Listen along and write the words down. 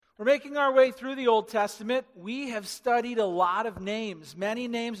We're making our way through the Old Testament. We have studied a lot of names, many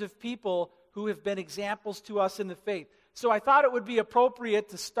names of people who have been examples to us in the faith. So I thought it would be appropriate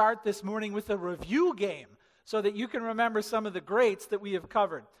to start this morning with a review game so that you can remember some of the greats that we have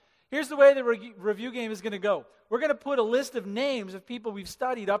covered. Here's the way the review game is going to go. We're going to put a list of names of people we've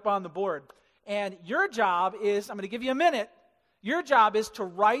studied up on the board. And your job is, I'm going to give you a minute, your job is to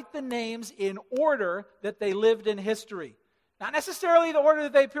write the names in order that they lived in history. Not necessarily the order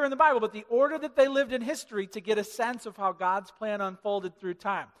that they appear in the Bible, but the order that they lived in history to get a sense of how God's plan unfolded through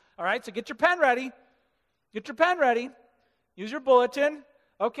time. All right, so get your pen ready. Get your pen ready. Use your bulletin.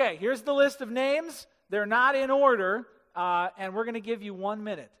 Okay, here's the list of names. They're not in order, and we're going to give you 1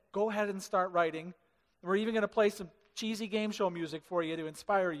 minute. Go ahead and start writing. We're even going to play some cheesy game show music for you to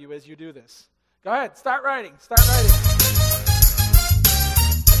inspire you as you do this. Go ahead, start writing. Start writing.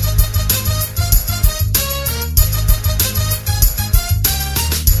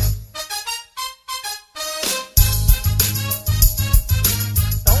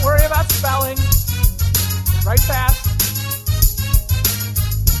 Spelling. Write fast.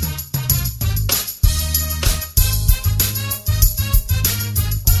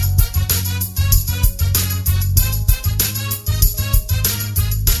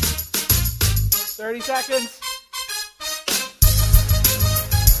 $30 seconds.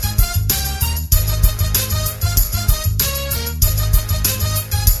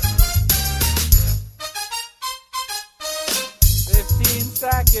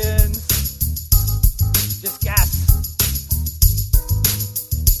 Seconds. Just guess.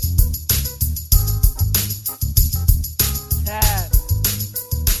 10,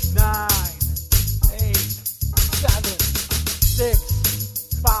 9, 8, 7,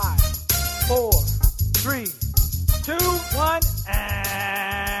 6, 5, 4, 3, 2, 1,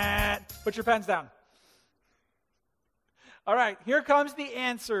 and put your pens down. All right, here comes the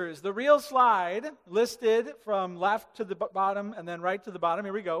answers. The real slide listed from left to the bottom and then right to the bottom.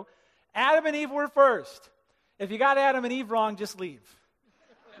 Here we go. Adam and Eve were first. If you got Adam and Eve wrong, just leave.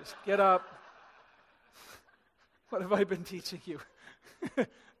 Just get up. What have I been teaching you?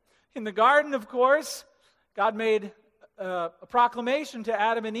 In the garden, of course, God made a proclamation to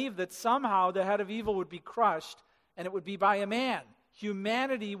Adam and Eve that somehow the head of evil would be crushed, and it would be by a man.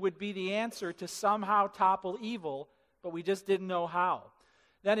 Humanity would be the answer to somehow topple evil, but we just didn't know how.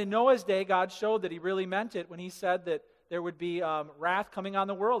 Then in Noah's day, God showed that he really meant it when he said that there would be wrath coming on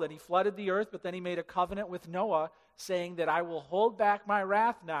the world, and he flooded the earth, but then he made a covenant with Noah saying that I will hold back my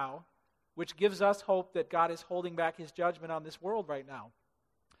wrath now, which gives us hope that God is holding back his judgment on this world right now.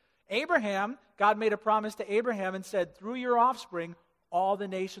 Abraham, God made a promise to Abraham and said, through your offspring, all the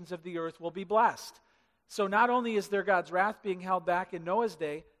nations of the earth will be blessed. So not only is there God's wrath being held back in Noah's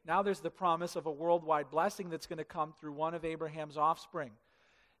day, now there's the promise of a worldwide blessing that's going to come through one of Abraham's offspring.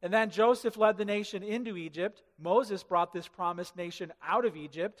 And then Joseph led the nation into Egypt. Moses brought this promised nation out of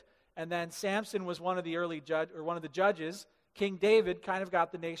Egypt. And then Samson was one of the judges. King David kind of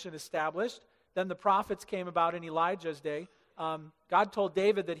got the nation established. Then the prophets came about in Elijah's day. God told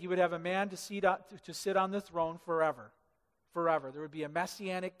David that he would have a man to sit on the throne forever. Forever. There would be a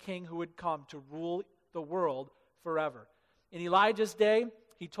messianic king who would come to rule the world forever. In Elijah's day,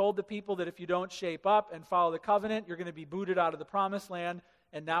 he told the people that if you don't shape up and follow the covenant, you're going to be booted out of the promised land.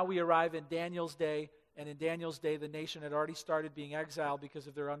 And now we arrive in Daniel's day, and in Daniel's day, the nation had already started being exiled because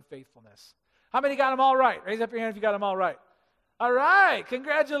of their unfaithfulness. How many got them all right? Raise up your hand if you got them all right. All right,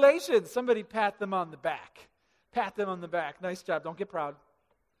 congratulations. Somebody pat them on the back. Pat them on the back. Nice job. Don't get proud.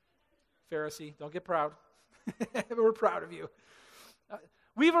 Pharisee, don't get proud. We're proud of you.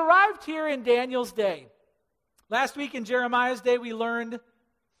 We've arrived here in Daniel's day. Last week in Jeremiah's day, we learned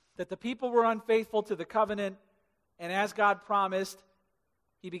that the people were unfaithful to the covenant, and as God promised,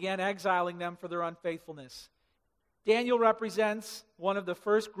 he began exiling them for their unfaithfulness. Daniel represents one of the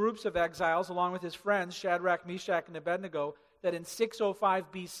first groups of exiles, along with his friends, Shadrach, Meshach, and Abednego, that in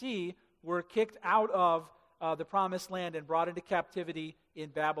 605 BC were kicked out of the promised land and brought into captivity in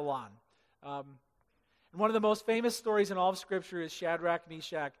Babylon. And one of the most famous stories in all of Scripture is Shadrach,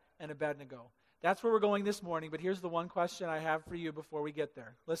 Meshach, and Abednego. That's where we're going this morning, but here's the one question I have for you before we get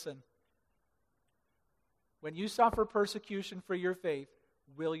there. Listen. When you suffer persecution for your faith,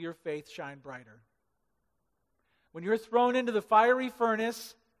 will your faith shine brighter? When you're thrown into the fiery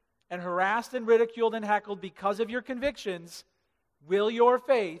furnace and harassed and ridiculed and heckled because of your convictions, will your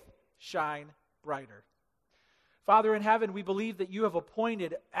faith shine brighter? Father in heaven, we believe that you have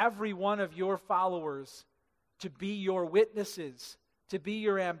appointed every one of your followers to be your witnesses, to be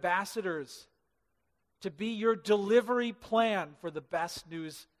your ambassadors, to be your delivery plan for the best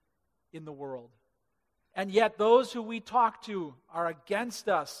news in the world. And yet those who we talk to are against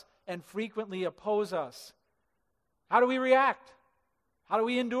us and frequently oppose us. How do we react? How do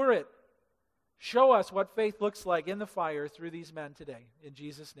we endure it? Show us what faith looks like in the fire through these men today. In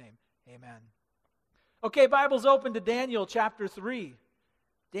Jesus' name, amen. Okay, Bible's open to Daniel chapter 3.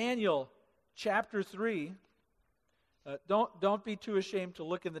 Daniel chapter 3. Don't be too ashamed to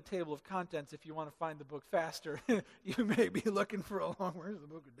look in the table of contents if you want to find the book faster. You may be looking for a long, where's the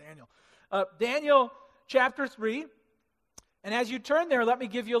book of Daniel? Daniel chapter 3. And as you turn there, let me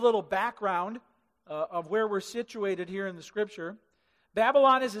give you a little background of where we're situated here in the Scripture.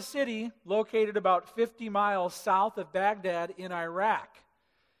 Babylon is a city located about 50 miles south of Baghdad in Iraq.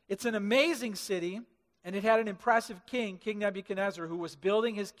 It's an amazing city, and it had an impressive king, King Nebuchadnezzar, who was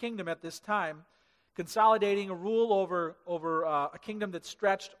building his kingdom at this time, consolidating a rule over a kingdom that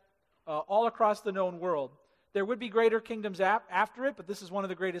stretched all across the known world. There would be greater kingdoms after it, but this is one of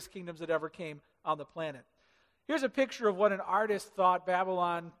the greatest kingdoms that ever came on the planet. Here's a picture of what an artist thought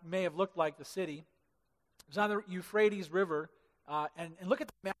Babylon may have looked like, the city. It was on the Euphrates River, and look at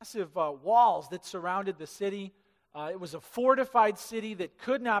the massive walls that surrounded the city. It was a fortified city that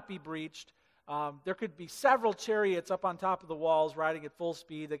could not be breached. There could be several chariots up on top of the walls riding at full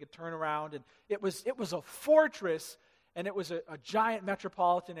speed. They could turn around, and it was a fortress, and it was a giant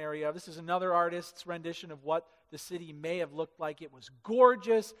metropolitan area. This is another artist's rendition of what the city may have looked like. It was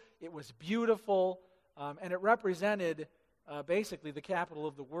gorgeous, it was beautiful, and it represented basically the capital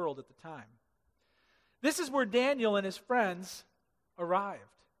of the world at the time. This is where Daniel and his friends arrived.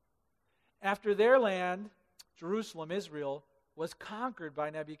 After their land, Jerusalem, Israel, was conquered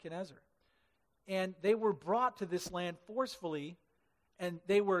by Nebuchadnezzar. And they were brought to this land forcefully, and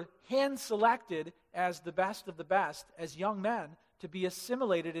they were hand-selected as the best of the best, as young men, to be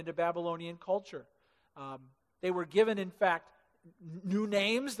assimilated into Babylonian culture. They were given, in fact, new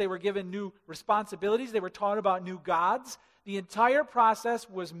names. They were given new responsibilities. They were taught about new gods. The entire process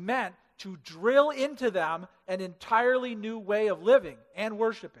was meant to drill into them an entirely new way of living and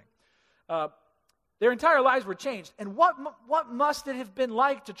worshiping. Their entire lives were changed. And what must it have been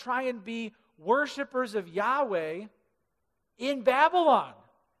like to try and be worshipers of Yahweh in Babylon,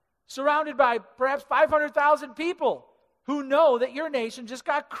 surrounded by perhaps 500,000 people who know that your nation just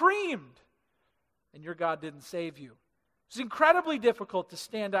got creamed and your God didn't save you? It's incredibly difficult to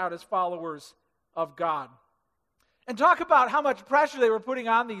stand out as followers of God. And talk about how much pressure they were putting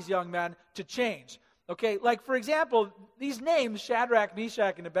on these young men to change. Okay, like for example, these names, Shadrach,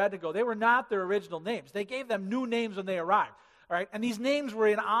 Meshach, and Abednego, they were not their original names. They gave them new names when they arrived. All right, and these names were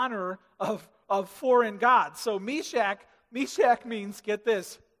in honor of foreign gods. So Meshach means, get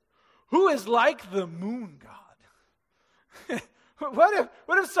this, who is like the moon god?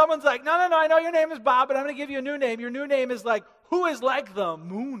 What if someone's like, no, I know your name is Bob, but I'm going to give you a new name. Your new name is like, who is like the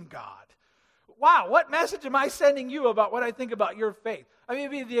moon god? Wow, what message am I sending you about what I think about your faith? I mean,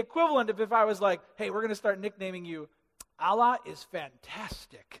 it'd be the equivalent of if I was like, hey, we're going to start nicknaming you, Allah is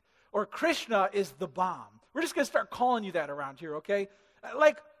fantastic, or Krishna is the bomb. We're just going to start calling you that around here, okay?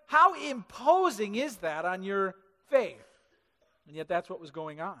 Like, how imposing is that on your faith? And yet that's what was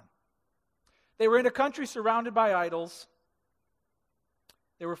going on. They were in a country surrounded by idols.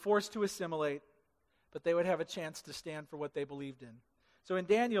 They were forced to assimilate, but they would have a chance to stand for what they believed in. So in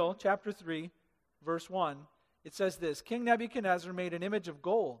Daniel chapter 3, verse 1, it says this: King Nebuchadnezzar made an image of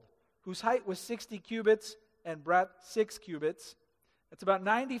gold, whose height was 60 cubits and breadth 6 cubits. It's about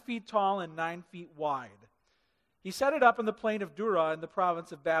 90 feet tall and 9 feet wide. He set it up in the plain of Dura in the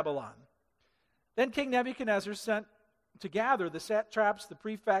province of Babylon. Then King Nebuchadnezzar sent to gather the satraps, the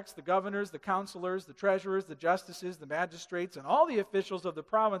prefects, the governors, the counselors, the treasurers, the justices, the magistrates, and all the officials of the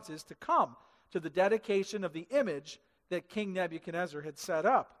provinces to come to the dedication of the image that King Nebuchadnezzar had set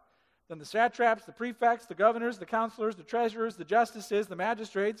up. Then the satraps, the prefects, the governors, the counselors, the treasurers, the justices, the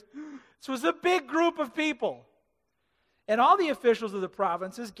magistrates, this was a big group of people. And all the officials of the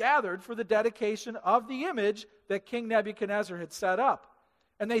provinces gathered for the dedication of the image that King Nebuchadnezzar had set up.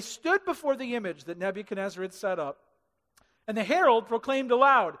 And they stood before the image that Nebuchadnezzar had set up. And the herald proclaimed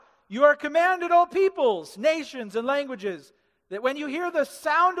aloud, "You are commanded, all peoples, nations, and languages, that when you hear the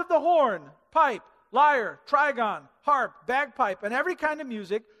sound of the horn, pipe, lyre, trigon, harp, bagpipe, and every kind of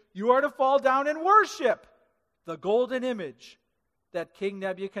music, you are to fall down and worship the golden image that King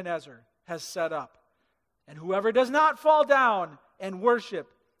Nebuchadnezzar has set up. And whoever does not fall down and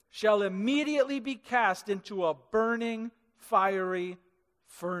worship shall immediately be cast into a burning, fiery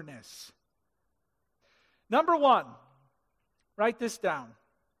furnace." Number one, write this down.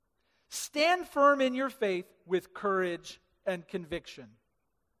 Stand firm in your faith with courage and conviction.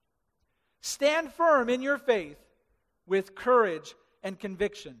 Stand firm in your faith with courage and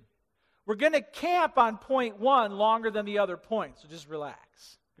conviction. We're going to camp on point one longer than the other points, so just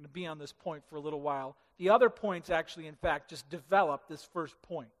relax. I'm going to be on this point for a little while. The other points actually, in fact, just develop this first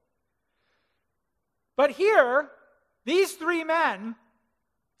point. But here, these three men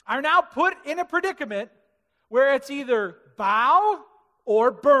are now put in a predicament where it's either bow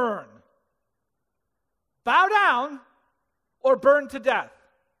or burn. Bow down or burn to death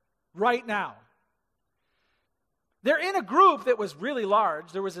right now. They're in a group that was really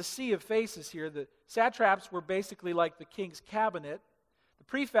large. There was a sea of faces here. The satraps were basically like the king's cabinet. The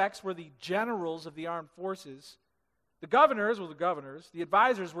prefects were the generals of the armed forces. The governors were the governors. The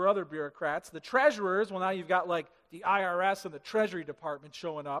advisors were other bureaucrats. The treasurers, well, now you've got like the IRS and the Treasury Department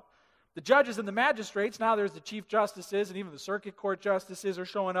showing up. The judges and the magistrates, now there's the chief justices and even the circuit court justices are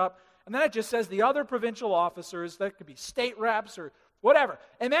showing up. And then it just says the other provincial officers, that could be state reps or whatever.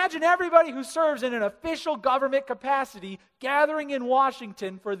 Imagine everybody who serves in an official government capacity gathering in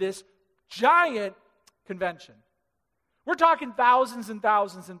Washington for this giant convention. We're talking thousands and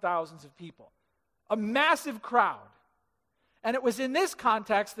thousands and thousands of people. A massive crowd. And it was in this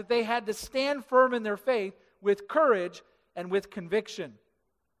context that they had to stand firm in their faith with courage and with conviction.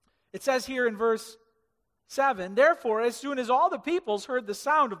 It says here in verse 7, therefore, as soon as all the peoples heard the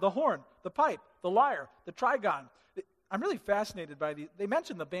sound of the horn, the pipe, the lyre, the trigon. I'm really fascinated by these. They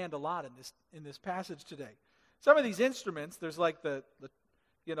mention the band a lot in this passage today. Some of these instruments, there's like there's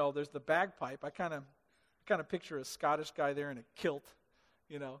the bagpipe. I kind of picture a Scottish guy there in a kilt.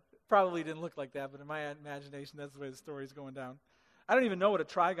 Probably didn't look like that, but in my imagination, that's the way the story's going down. I don't even know what a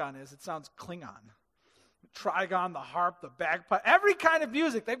trigon is. It sounds Klingon. Trigon, the harp, the bagpipe, every kind of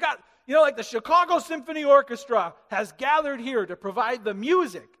music. They've got, like the Chicago Symphony Orchestra has gathered here to provide the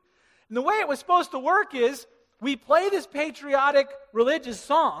music. And the way it was supposed to work is we play this patriotic religious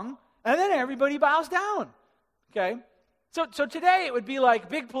song, and then everybody bows down. Okay? So today it would be like a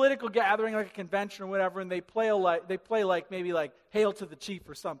big political gathering, like a convention or whatever, and they play maybe like Hail to the Chief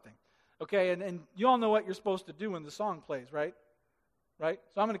or something. Okay, and you all know what you're supposed to do when the song plays, right? Right?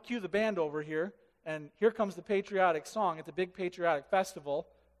 So I'm going to cue the band over here, and here comes the patriotic song. It's a big patriotic festival.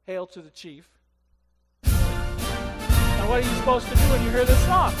 Hail to the Chief. And what are you supposed to do when you hear this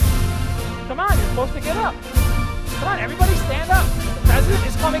song? Come on, you're supposed to get up. Come on, everybody stand up. The president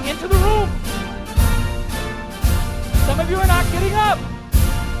is coming into the room. Some of you are not getting up.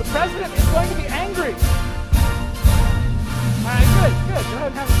 The president is going to be angry. All right, good. Go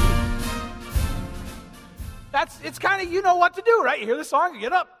ahead and have a seat. It's kind of, you know what to do, right? You hear the song, you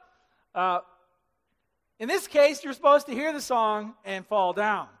get up. In this case, you're supposed to hear the song and fall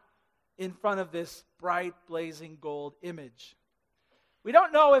down in front of this bright, blazing gold image. We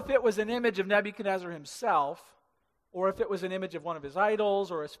don't know if it was an image of Nebuchadnezzar himself or if it was an image of one of his idols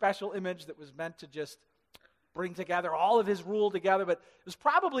or a special image that was meant to just bring together all of his rule together, but it was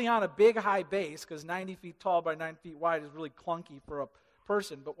probably on a big high base because 90 feet tall by 9 feet wide is really clunky for a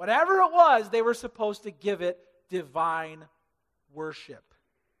person. But whatever it was, they were supposed to give it divine worship.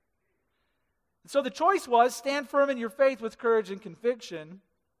 And so the choice was stand firm in your faith with courage and conviction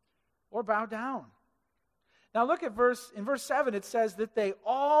or bow down. Now look at in verse 7, it says that they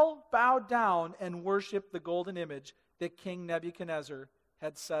all bowed down and worshiped the golden image that King Nebuchadnezzar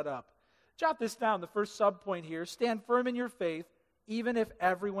had set up. Jot this down, the first subpoint here. Stand firm in your faith, even if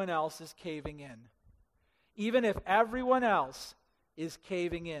everyone else is caving in. Even if everyone else is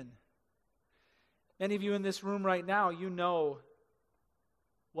caving in. Many of you in this room right now, you know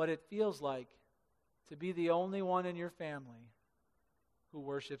what it feels like to be the only one in your family who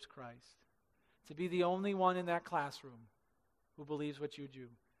worships Christ. To be the only one in that classroom who believes what you do.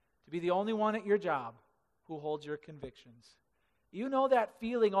 To be the only one at your job who holds your convictions. You know that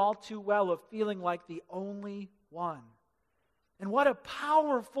feeling all too well of feeling like the only one. And what a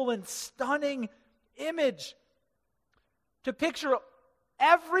powerful and stunning image to picture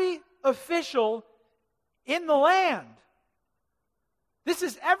every official in the land. This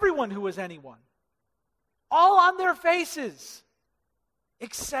is everyone who is anyone. All on their faces,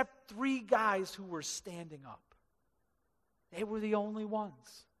 except 3 guys who were standing up. They were the only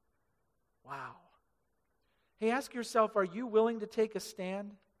ones. Wow. Hey, ask yourself, are you willing to take a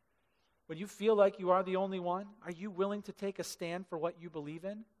stand when you feel like you are the only one? Are you willing to take a stand for what you believe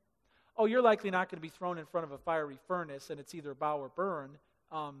in? Oh, you're likely not going to be thrown in front of a fiery furnace and it's either bow or burn,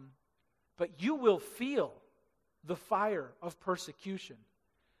 but you will feel the fire of persecution.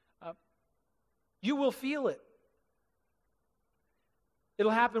 You will feel it.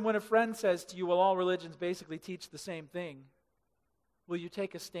 It'll happen when a friend says to you, well, all religions basically teach the same thing. Will you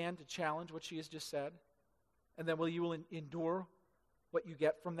take a stand to challenge what she has just said? And then will you endure what you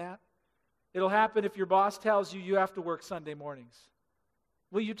get from that? It'll happen if your boss tells you have to work Sunday mornings.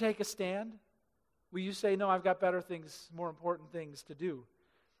 Will you take a stand? Will you say, no, I've got better things, more important things to do?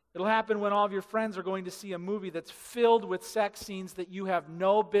 It'll happen when all of your friends are going to see a movie that's filled with sex scenes that you have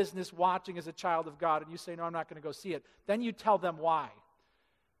no business watching as a child of God, and you say, no, I'm not going to go see it. Then you tell them why.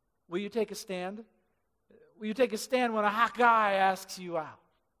 Will you take a stand? Will you take a stand when a hot guy asks you out?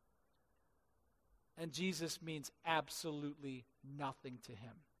 And Jesus means absolutely nothing to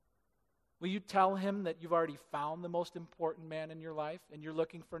him. Will you tell him that you've already found the most important man in your life and you're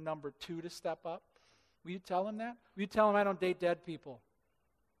looking for number 2 to step up? Will you tell him that? Will you tell him I don't date dead people?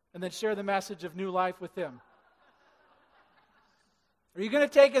 And then share the message of new life with him? Are you going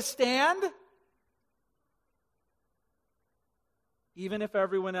to take a stand? Even if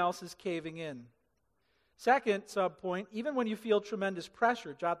everyone else is caving in. Second subpoint, even when you feel tremendous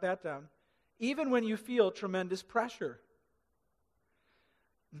pressure, jot that down. Even when you feel tremendous pressure.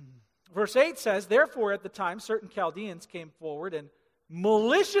 Verse 8 says, therefore at the time certain Chaldeans came forward and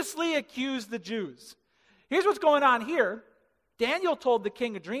maliciously accused the Jews. Here's what's going on here. Daniel told the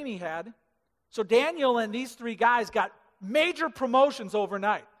king a dream he had. So Daniel and these 3 guys got major promotions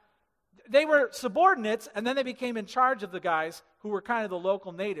overnight. They were subordinates, and then they became in charge of the guys who were kind of the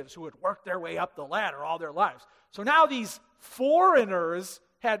local natives who had worked their way up the ladder all their lives. So now these foreigners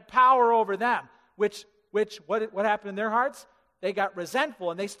had power over them, which what happened in their hearts? They got resentful,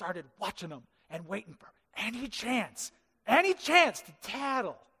 and they started watching them and waiting for any chance to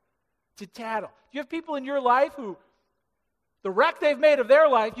tattle. Do you have people in your life who, the wreck they've made of their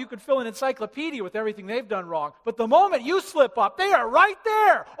life, you could fill an encyclopedia with everything they've done wrong. But the moment you slip up, they are right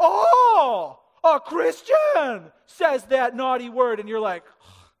there. Oh, a Christian says that naughty word. And you're like,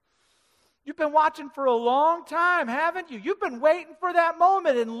 you've been watching for a long time, haven't you? You've been waiting for that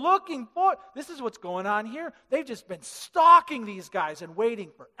moment and looking for it. This is what's going on here. They've just been stalking these guys and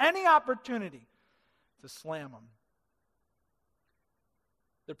waiting for any opportunity to slam them.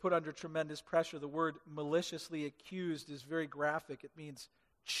 They're put under tremendous pressure. The word maliciously accused is very graphic. It means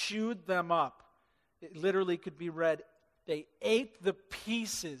chewed them up. It literally could be read, they ate the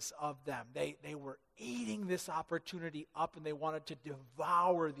pieces of them. They were eating this opportunity up, and they wanted to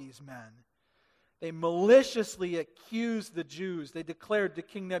devour these men. They maliciously accused the Jews. They declared to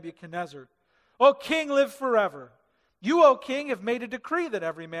King Nebuchadnezzar, O king, live forever. You, O king, have made a decree that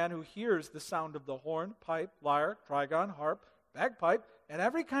every man who hears the sound of the horn, pipe, lyre, trigon, harp, bagpipe, and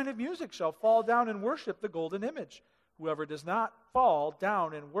every kind of music shall fall down and worship the golden image. Whoever does not fall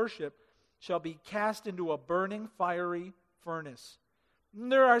down and worship shall be cast into a burning fiery furnace. And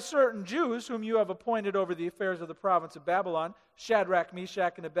there are certain Jews whom you have appointed over the affairs of the province of Babylon, Shadrach,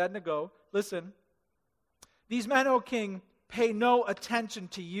 Meshach, and Abednego. Listen, these men, O king, pay no attention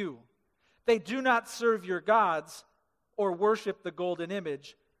to you. They do not serve your gods or worship the golden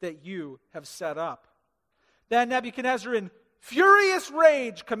image that you have set up. Then Nebuchadnezzar, in furious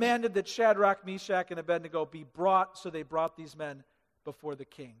rage, commanded that Shadrach, Meshach, and Abednego be brought. So they brought these men before the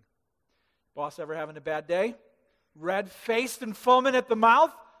king. Boss ever having a bad day? Red-faced and foaming at the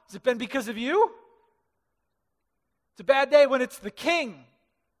mouth? Has it been because of you? It's a bad day when it's the king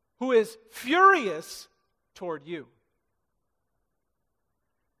who is furious toward you.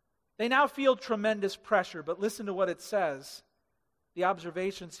 They now feel tremendous pressure, but listen to what it says. The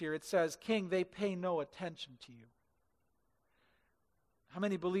observations here, it says, King, they pay no attention to you. How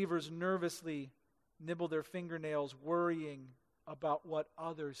many believers nervously nibble their fingernails worrying about what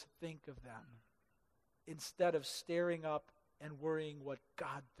others think of them instead of staring up and worrying what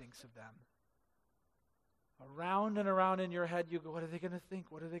God thinks of them? Around and around in your head you go, what are they going to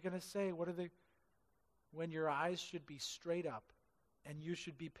think? What are they going to say? When your eyes should be straight up and you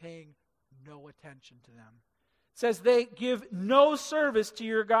should be paying no attention to them. It says they give no service to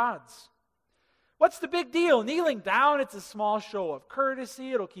your gods. What's the big deal? Kneeling down, it's a small show of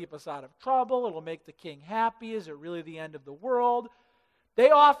courtesy. It'll keep us out of trouble. It'll make the king happy. Is it really the end of the world?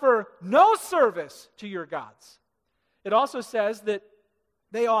 They offer no service to your gods. It also says that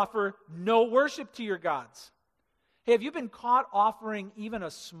they offer no worship to your gods. Hey, have you been caught offering even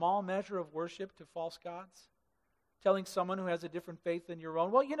a small measure of worship to false gods? Telling someone who has a different faith than your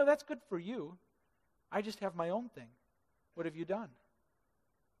own, well, that's good for you. I just have my own thing. What have you done?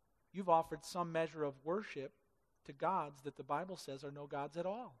 You've offered some measure of worship to gods that the Bible says are no gods at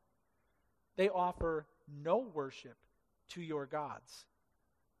all. They offer no worship to your gods.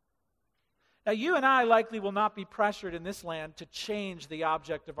 Now, you and I likely will not be pressured in this land to change the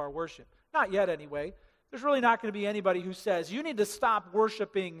object of our worship. Not yet, anyway. There's really not going to be anybody who says, you need to stop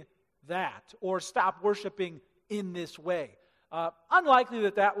worshiping that or stop worshiping in this way. Unlikely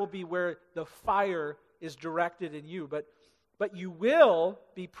that will be where the fire is directed in you, but you will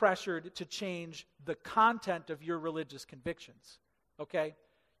be pressured to change the content of your religious convictions, okay?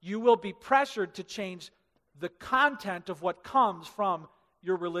 You will be pressured to change the content of what comes from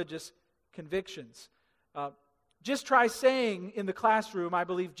your religious convictions. Just try saying in the classroom, I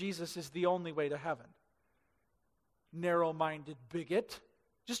believe Jesus is the only way to heaven. Narrow-minded bigot.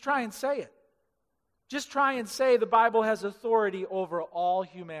 Just try and say it. Just try and say the Bible has authority over all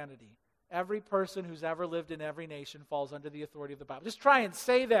humanity. Every person who's ever lived in every nation falls under the authority of the Bible. Just try and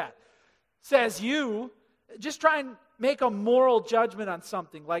say that. Says you. Just try and make a moral judgment on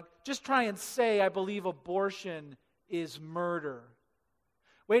something. Like, just try and say, I believe abortion is murder.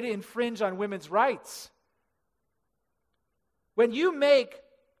 Way to infringe on women's rights. When you make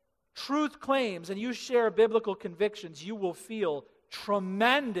truth claims and you share biblical convictions, you will feel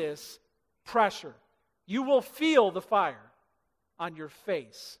tremendous pressure. You will feel the fire on your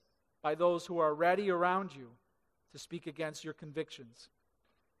face by those who are ready around you to speak against your convictions.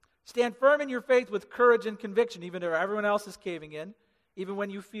 Stand firm in your faith with courage and conviction, even if everyone else is caving in, even when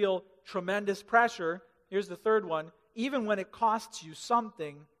you feel tremendous pressure. Here's the third one, even when it costs you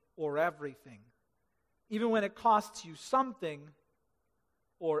something or everything. Even when it costs you something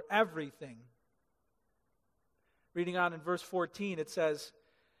or everything. Reading on in verse 14, it says,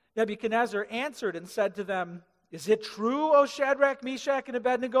 Nebuchadnezzar answered and said to them, Is it true, O Shadrach, Meshach, and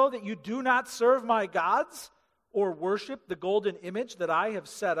Abednego, that you do not serve my gods or worship the golden image that I have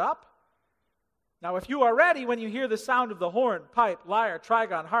set up? Now, if you are ready when you hear the sound of the horn, pipe, lyre,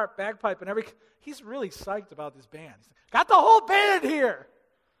 trigon, harp, bagpipe, and everything. He's really psyched about this band. He's like, got the whole band here.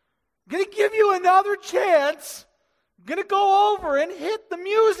 I'm going to give you another chance. I'm going to go over and hit the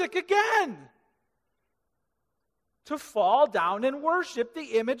music again. To fall down and worship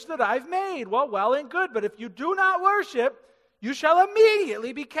the image that I've made. Well and good. But if you do not worship, you shall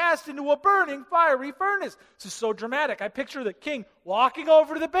immediately be cast into a burning fiery furnace. This is so dramatic. I picture the king walking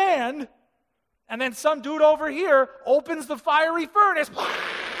over to the band, and then some dude over here opens the fiery furnace.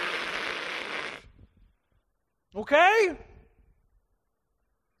 Okay?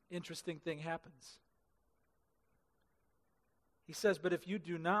 Interesting thing happens. He says, but if you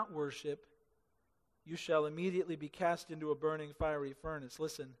do not worship, you shall immediately be cast into a burning fiery furnace.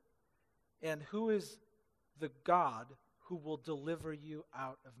 Listen, and who is the God who will deliver you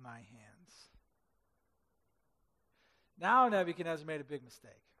out of my hands? Now Nebuchadnezzar made a big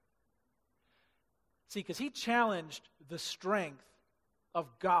mistake. See, because he challenged the strength of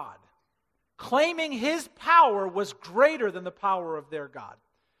God, claiming his power was greater than the power of their God.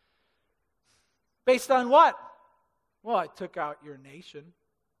 Based on what? Well, I took out your nation.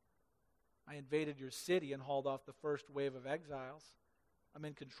 I invaded your city and hauled off the first wave of exiles. I'm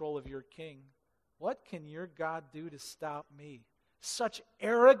in control of your king. What can your God do to stop me? Such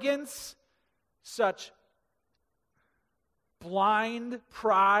arrogance, such blind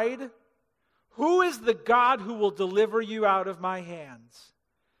pride. Who is the God who will deliver you out of my hands?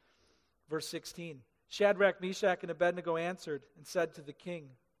 Verse 16, Shadrach, Meshach, and Abednego answered and said to the king,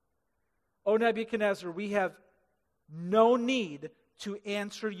 O Nebuchadnezzar, we have no need to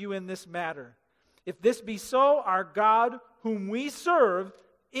answer you in this matter. If this be so, our God, whom we serve,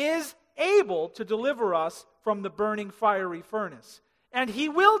 is able to deliver us from the burning fiery furnace. And he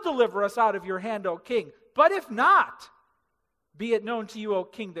will deliver us out of your hand, O king. But if not, be it known to you, O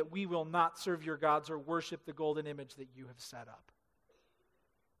king, that we will not serve your gods or worship the golden image that you have set up.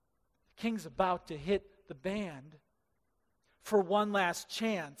 The king's about to hit the band for one last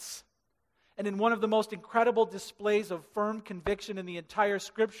chance. And in one of the most incredible displays of firm conviction in the entire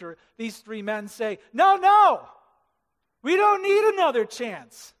Scripture, these three men say, No, we don't need another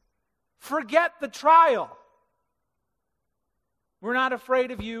chance. Forget the trial. We're not afraid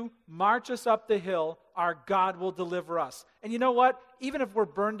of you. March us up the hill. Our God will deliver us. And you know what? Even if we're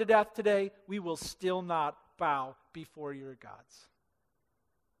burned to death today, we will still not bow before your gods.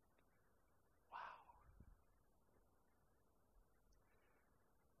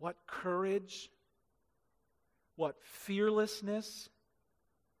 What courage, what fearlessness,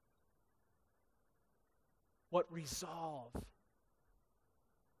 what resolve.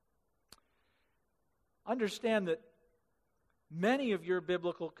 Understand that many of your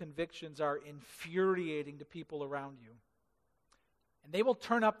biblical convictions are infuriating to people around you. And they will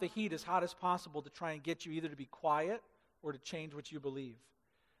turn up the heat as hot as possible to try and get you either to be quiet or to change what you believe.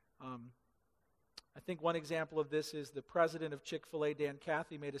 I think one example of this is the president of Chick-fil-A, Dan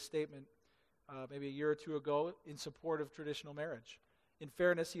Cathy, made a statement maybe a year or two ago in support of traditional marriage. In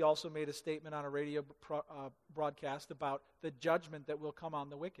fairness, he also made a statement on a radio broadcast about the judgment that will come on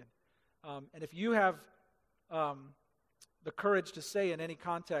the wicked. And if you have the courage to say in any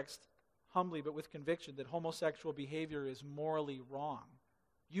context, humbly but with conviction, that homosexual behavior is morally wrong,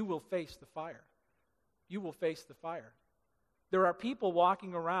 you will face the fire. You will face the fire. There are people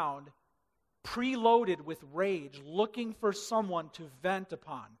walking around preloaded with rage, looking for someone to vent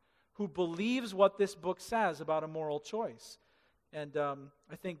upon, who believes what this book says about a moral choice. And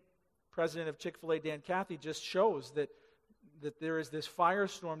I think President of Chick-fil-A, Dan Cathy, just shows that there is this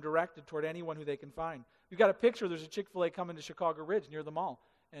firestorm directed toward anyone who they can find. We've got a picture. There's a Chick-fil-A coming to Chicago Ridge near the mall.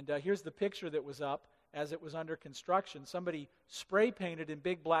 And here's the picture that was up as it was under construction. Somebody spray painted in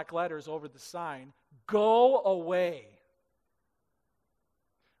big black letters over the sign, "Go away."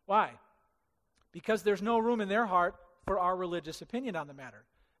 Why? Because there's no room in their heart for our religious opinion on the matter.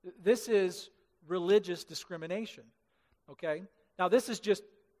 This is religious discrimination. Okay? Now, this is just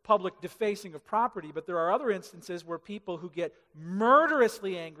public defacing of property, but there are other instances where people who get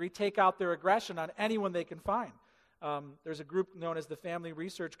murderously angry take out their aggression on anyone they can find. There's a group known as the Family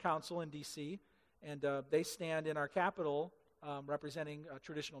Research Council in D.C., and they stand in our Capitol representing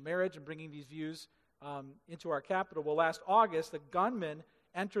traditional marriage and bringing these views into our Capitol. Well, last August, a gunman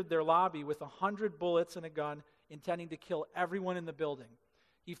entered their lobby with 100 bullets and a gun, intending to kill everyone in the building.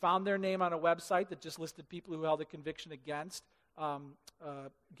 He found their name on a website that just listed people who held a conviction against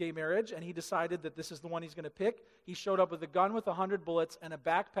gay marriage, and he decided that this is the one he's going to pick. He showed up with a gun with 100 bullets and a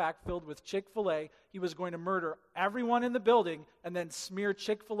backpack filled with Chick-fil-A. He was going to murder everyone in the building and then smear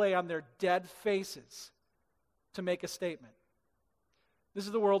Chick-fil-A on their dead faces to make a statement. This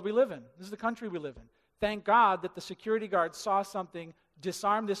is the world we live in. This is the country we live in. Thank God that the security guard saw something,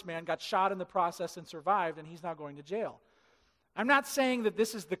 disarmed this man, got shot in the process and survived, and he's now going to jail. I'm not saying that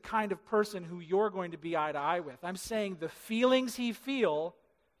this is the kind of person who you're going to be eye to eye with. I'm saying the feelings he feels,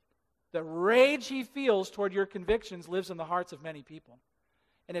 the rage he feels toward your convictions lives in the hearts of many people.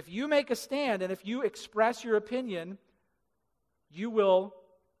 And if you make a stand and if you express your opinion, you will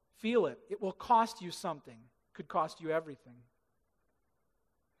feel it. It will cost you something. It could cost you everything.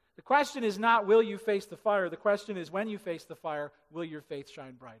 The question is not, will you face the fire? The question is, when you face the fire, will your faith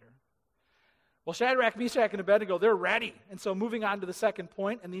shine brighter? Well, Shadrach, Meshach, and Abednego, they're ready. And so moving on to the second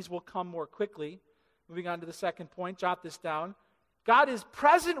point, and these will come more quickly. Moving on to the second point, jot this down. God is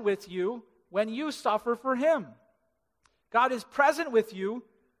present with you when you suffer for Him. God is present with you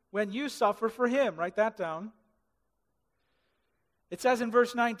when you suffer for Him. Write that down. It says in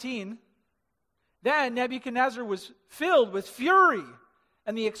verse 19, "Then Nebuchadnezzar was filled with fury,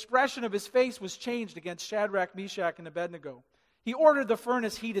 and the expression of his face was changed against Shadrach, Meshach, and Abednego. He ordered the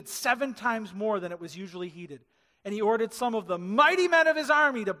furnace heated 7 times more than it was usually heated. And he ordered some of the mighty men of his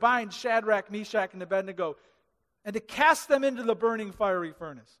army to bind Shadrach, Meshach, and Abednego and to cast them into the burning fiery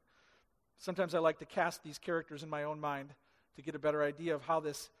furnace." Sometimes I like to cast these characters in my own mind to get a better idea of how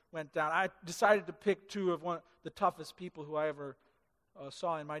this went down. I decided to pick 2 of the toughest people who I ever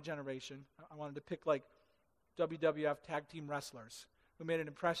saw in my generation. I wanted to pick like WWF tag team wrestlers who made an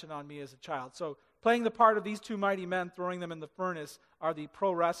impression on me as a child. So playing the part of these 2 mighty men, throwing them in the furnace, are the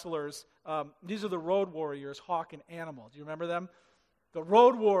pro wrestlers. These are the Road Warriors, Hawk and Animal. Do you remember them? The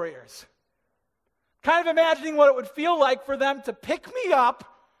Road Warriors. Kind of imagining what it would feel like for them to pick me up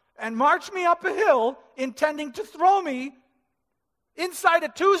and march me up a hill, intending to throw me inside a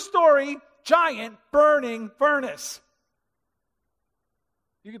 2-story, giant, burning furnace.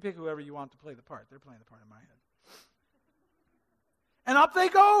 You can pick whoever you want to play the part. They're playing the part in my head. And up they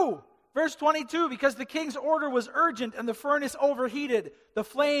go. Verse 22, "Because the king's order was urgent and the furnace overheated, the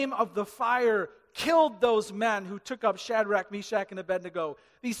flame of the fire killed those men who took up Shadrach, Meshach, and Abednego.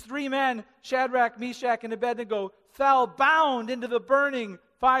 These 3 men, Shadrach, Meshach, and Abednego, fell bound into the burning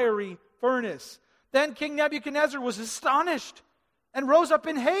fiery furnace. Then King Nebuchadnezzar was astonished and rose up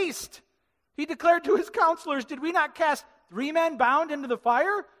in haste. He declared to his counselors, 'Did we not cast 3 men bound into the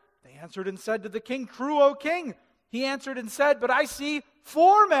fire?' They answered and said to the king, 'True, O king.' He answered and said, 'But I see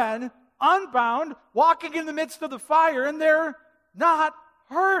 4 men unbound, walking in the midst of the fire, and they're not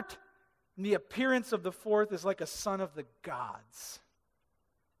hurt. And the appearance of the 4th is like a son of the gods.'"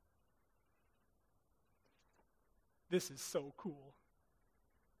 This is so cool.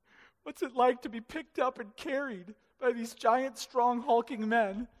 What's it like to be picked up and carried by these giant, strong, hulking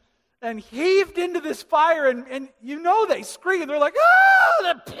men and heaved into this fire, and you know they scream. They're like,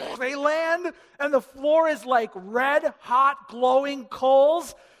 "Ah!" They land, and the floor is like red, hot, glowing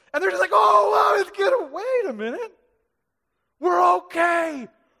coals. And they're just like, "Oh, wow, let's get away. Wait a minute. We're okay.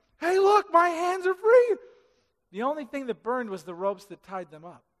 Hey, look, my hands are free." The only thing that burned was the ropes that tied them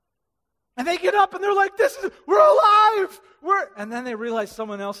up. And they get up, and they're like, "We're alive. And then they realize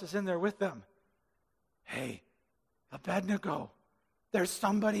someone else is in there with them. "Hey, Abednego, there's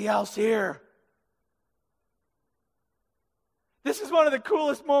somebody else here." This is one of the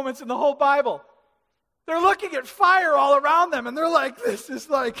coolest moments in the whole Bible. They're looking at fire all around them, and they're like, this is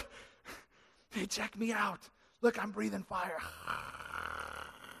like, "Hey, check me out. Look, I'm breathing fire."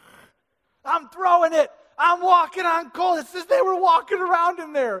 I'm throwing it. I'm walking on coals. It says they were walking around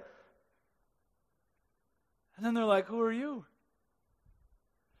in there. And then they're like, who are you?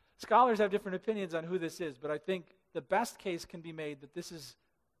 Scholars have different opinions on who this is, but I think the best case can be made that this is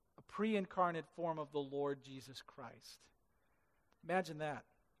a pre-incarnate form of the Lord Jesus Christ. Imagine that.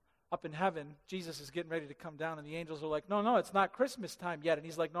 Up in heaven, Jesus is getting ready to come down, and the angels are like, no, it's not Christmas time yet. And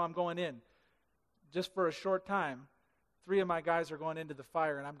he's like, no, I'm going in. Just for a short time, 3 of my guys are going into the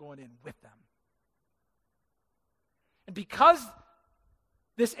fire, and I'm going in with them. And because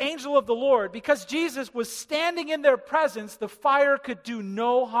this angel of the Lord, because Jesus was standing in their presence, the fire could do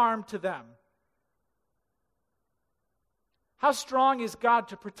no harm to them. How strong is God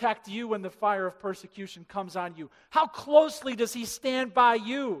to protect you when the fire of persecution comes on you? How closely does He stand by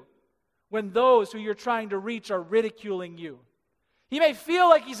you when those who you're trying to reach are ridiculing you? He may feel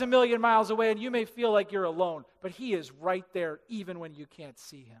like He's a million miles away and you may feel like you're alone, but He is right there even when you can't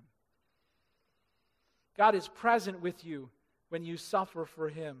see Him. God is present with you when you suffer for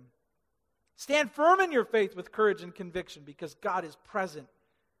Him. Stand firm in your faith with courage and conviction because God is present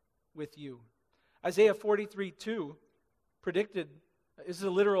with you. Isaiah 43:2 predicted, is a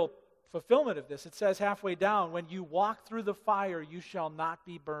literal fulfillment of this. It says halfway down, when you walk through the fire, you shall not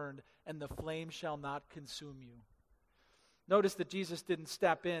be burned, and the flame shall not consume you. Notice that Jesus didn't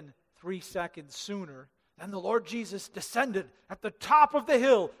step in 3 seconds sooner. And the Lord Jesus descended at the top of the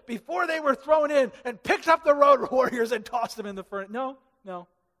hill before they were thrown in and picked up the road warriors and tossed them in the furnace. No.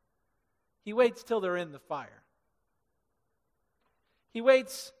 He waits till they're in the fire. He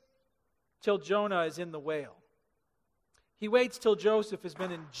waits till Jonah is in the whale. He waits till Joseph has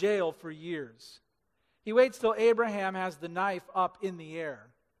been in jail for years. He waits till Abraham has the knife up in the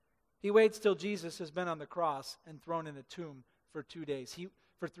air. He waits till Jesus has been on the cross and thrown in a tomb for 2 days.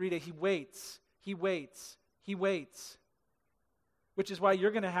 For 3 days. He waits. He waits. He waits. Which is why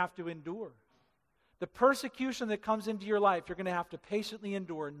you're going to have to endure. The persecution that comes into your life, you're going to have to patiently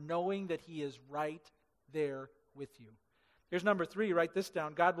endure, knowing that He is right there with you. Here's number 3. Write this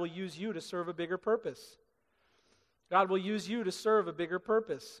down. God will use you to serve a bigger purpose. God will use you to serve a bigger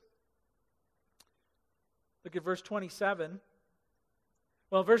purpose. Look at verse 27.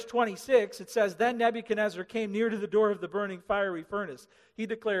 Well, verse 26, it says, Then Nebuchadnezzar came near to the door of the burning fiery furnace. He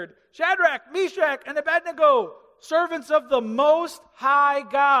declared, Shadrach, Meshach, and Abednego, servants of the Most High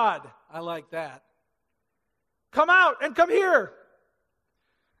God. I like that. Come out and come here.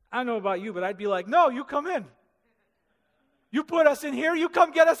 I don't know about you, but I'd be like, no, you come in. You put us in here, you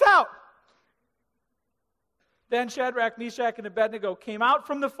come get us out. Then Shadrach, Meshach, and Abednego came out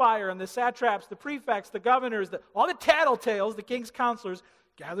from the fire, and the satraps, the prefects, the governors, all the tattletales, the king's counselors,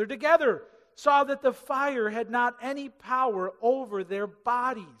 gathered together, saw that the fire had not any power over their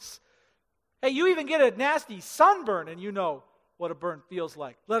bodies. Hey, you even get a nasty sunburn, and you know what a burn feels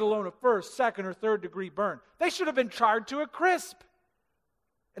like, let alone a first, second, or third degree burn. They should have been charred to a crisp,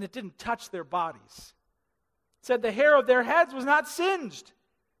 and it didn't touch their bodies. It said the hair of their heads was not singed.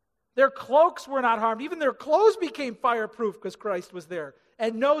 Their cloaks were not harmed. Even their clothes became fireproof because Christ was there.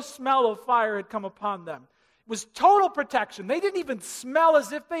 And no smell of fire had come upon them. It was total protection. They didn't even smell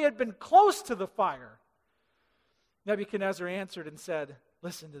as if they had been close to the fire. Nebuchadnezzar answered and said,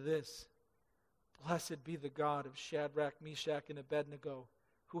 Listen to this. Blessed be the God of Shadrach, Meshach, and Abednego,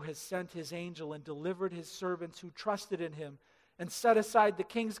 who has sent His angel and delivered His servants who trusted in Him and set aside the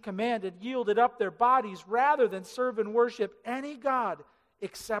king's command and yielded up their bodies rather than serve and worship any god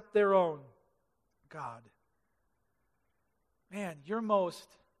except their own God. Man, your most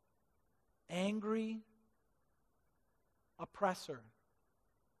angry oppressor,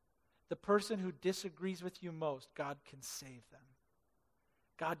 the person who disagrees with you most, God can save them.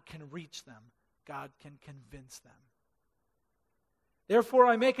 God can reach them. God can convince them. Therefore,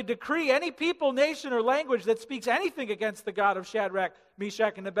 I make a decree, any people, nation, or language that speaks anything against the God of Shadrach,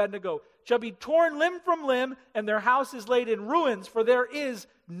 Meshach, and Abednego shall be torn limb from limb, and their house is laid in ruins, for there is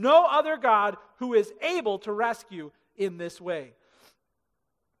no other God who is able to rescue in this way.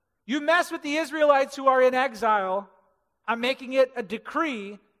 You mess with the Israelites who are in exile, I'm making it a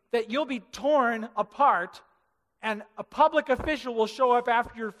decree that you'll be torn apart, and a public official will show up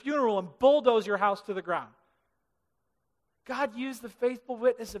after your funeral and bulldoze your house to the ground. God used the faithful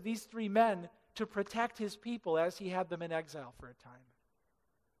witness of these 3 men to protect His people as He had them in exile for a time.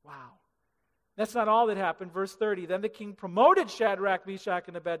 Wow. That's not all that happened. Verse 30, Then the king promoted Shadrach, Meshach,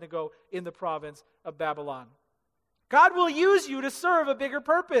 and Abednego in the province of Babylon. God will use you to serve a bigger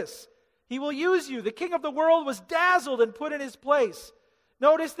purpose. He will use you. The king of the world was dazzled and put in his place.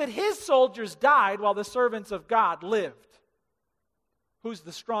 Notice that his soldiers died while the servants of God lived. Who's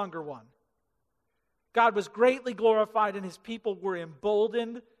the stronger one? God was greatly glorified and His people were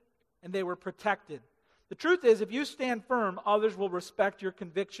emboldened and they were protected. The truth is, if you stand firm, others will respect your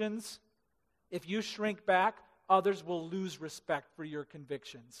convictions. If you shrink back, others will lose respect for your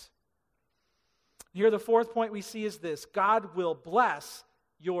convictions. Here, the fourth point we see is this: God will bless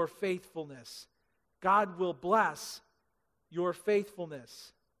your faithfulness. God will bless your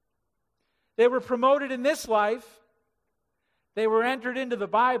faithfulness. They were promoted in this life. They were entered into the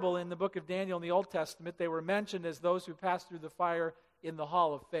Bible in the book of Daniel in the Old Testament. They were mentioned as those who passed through the fire in the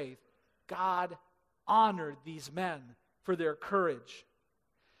hall of faith. God honored these men for their courage.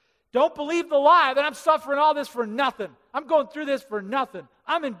 Don't believe the lie that I'm suffering all this for nothing. I'm going through this for nothing.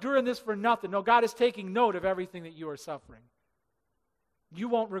 I'm enduring this for nothing. No, God is taking note of everything that you are suffering. You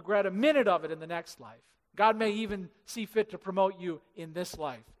won't regret a minute of it in the next life. God may even see fit to promote you in this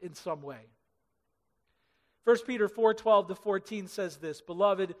life in some way. 1 Peter 4:12-14 says this: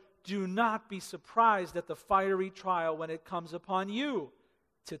 Beloved, do not be surprised at the fiery trial when it comes upon you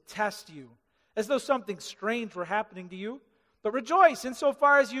to test you, as though something strange were happening to you. But rejoice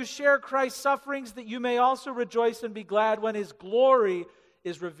insofar as you share Christ's sufferings, that you may also rejoice and be glad when His glory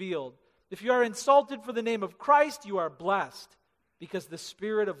is revealed. If you are insulted for the name of Christ, you are blessed, because the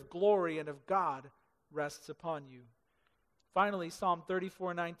Spirit of glory and of God rests upon you. Finally, Psalm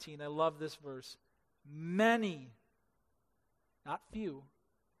 34:19. I love this verse. Many, not few,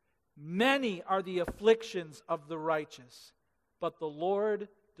 many are the afflictions of the righteous, but the Lord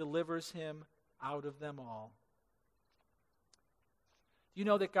delivers him out of them all. Do you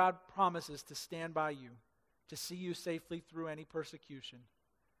know that God promises to stand by you, to see you safely through any persecution?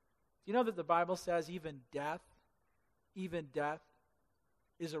 Do you know that the Bible says even death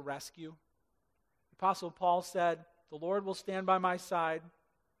is a rescue? The Apostle Paul said, the Lord will stand by my side,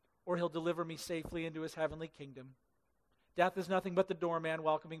 or He'll deliver me safely into His heavenly kingdom. Death is nothing but the doorman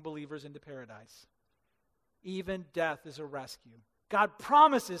welcoming believers into paradise. Even death is a rescue. God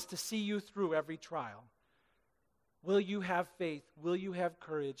promises to see you through every trial. Will you have faith? Will you have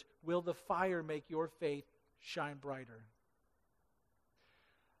courage? Will the fire make your faith shine brighter?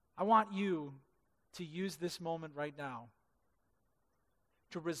 I want you to use this moment right now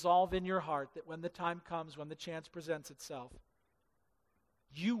to resolve in your heart that when the time comes, when the chance presents itself,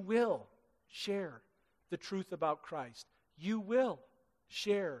 you will share the truth about Christ. You will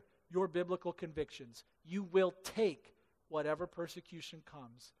share your biblical convictions. You will take whatever persecution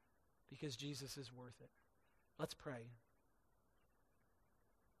comes because Jesus is worth it. Let's pray.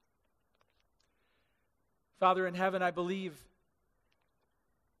 Father in heaven, I believe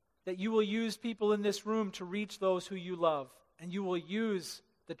that you will use people in this room to reach those who you love, and you will use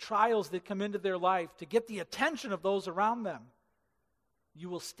the trials that come into their life to get the attention of those around them. You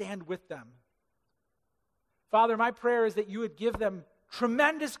will stand with them. Father, my prayer is that you would give them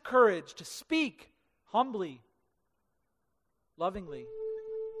tremendous courage to speak humbly, lovingly,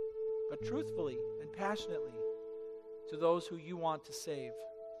 but truthfully and passionately to those who you want to save.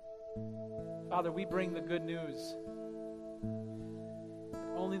 Father, we bring the good news.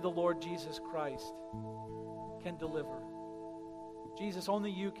 Only the Lord Jesus Christ can deliver. Jesus,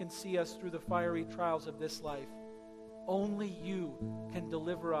 only you can see us through the fiery trials of this life. Only you can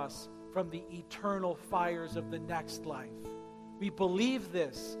deliver us from the eternal fires of the next life. We believe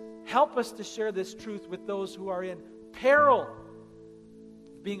this. Help us to share this truth with those who are in peril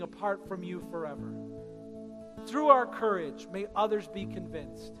of being apart from you forever. Through our courage, may others be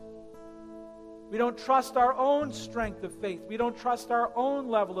convinced. We don't trust our own strength of faith. We don't trust our own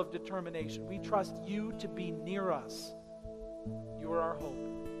level of determination. We trust you to be near us. You are our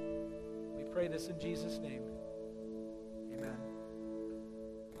hope. We pray this in Jesus' name. Amen.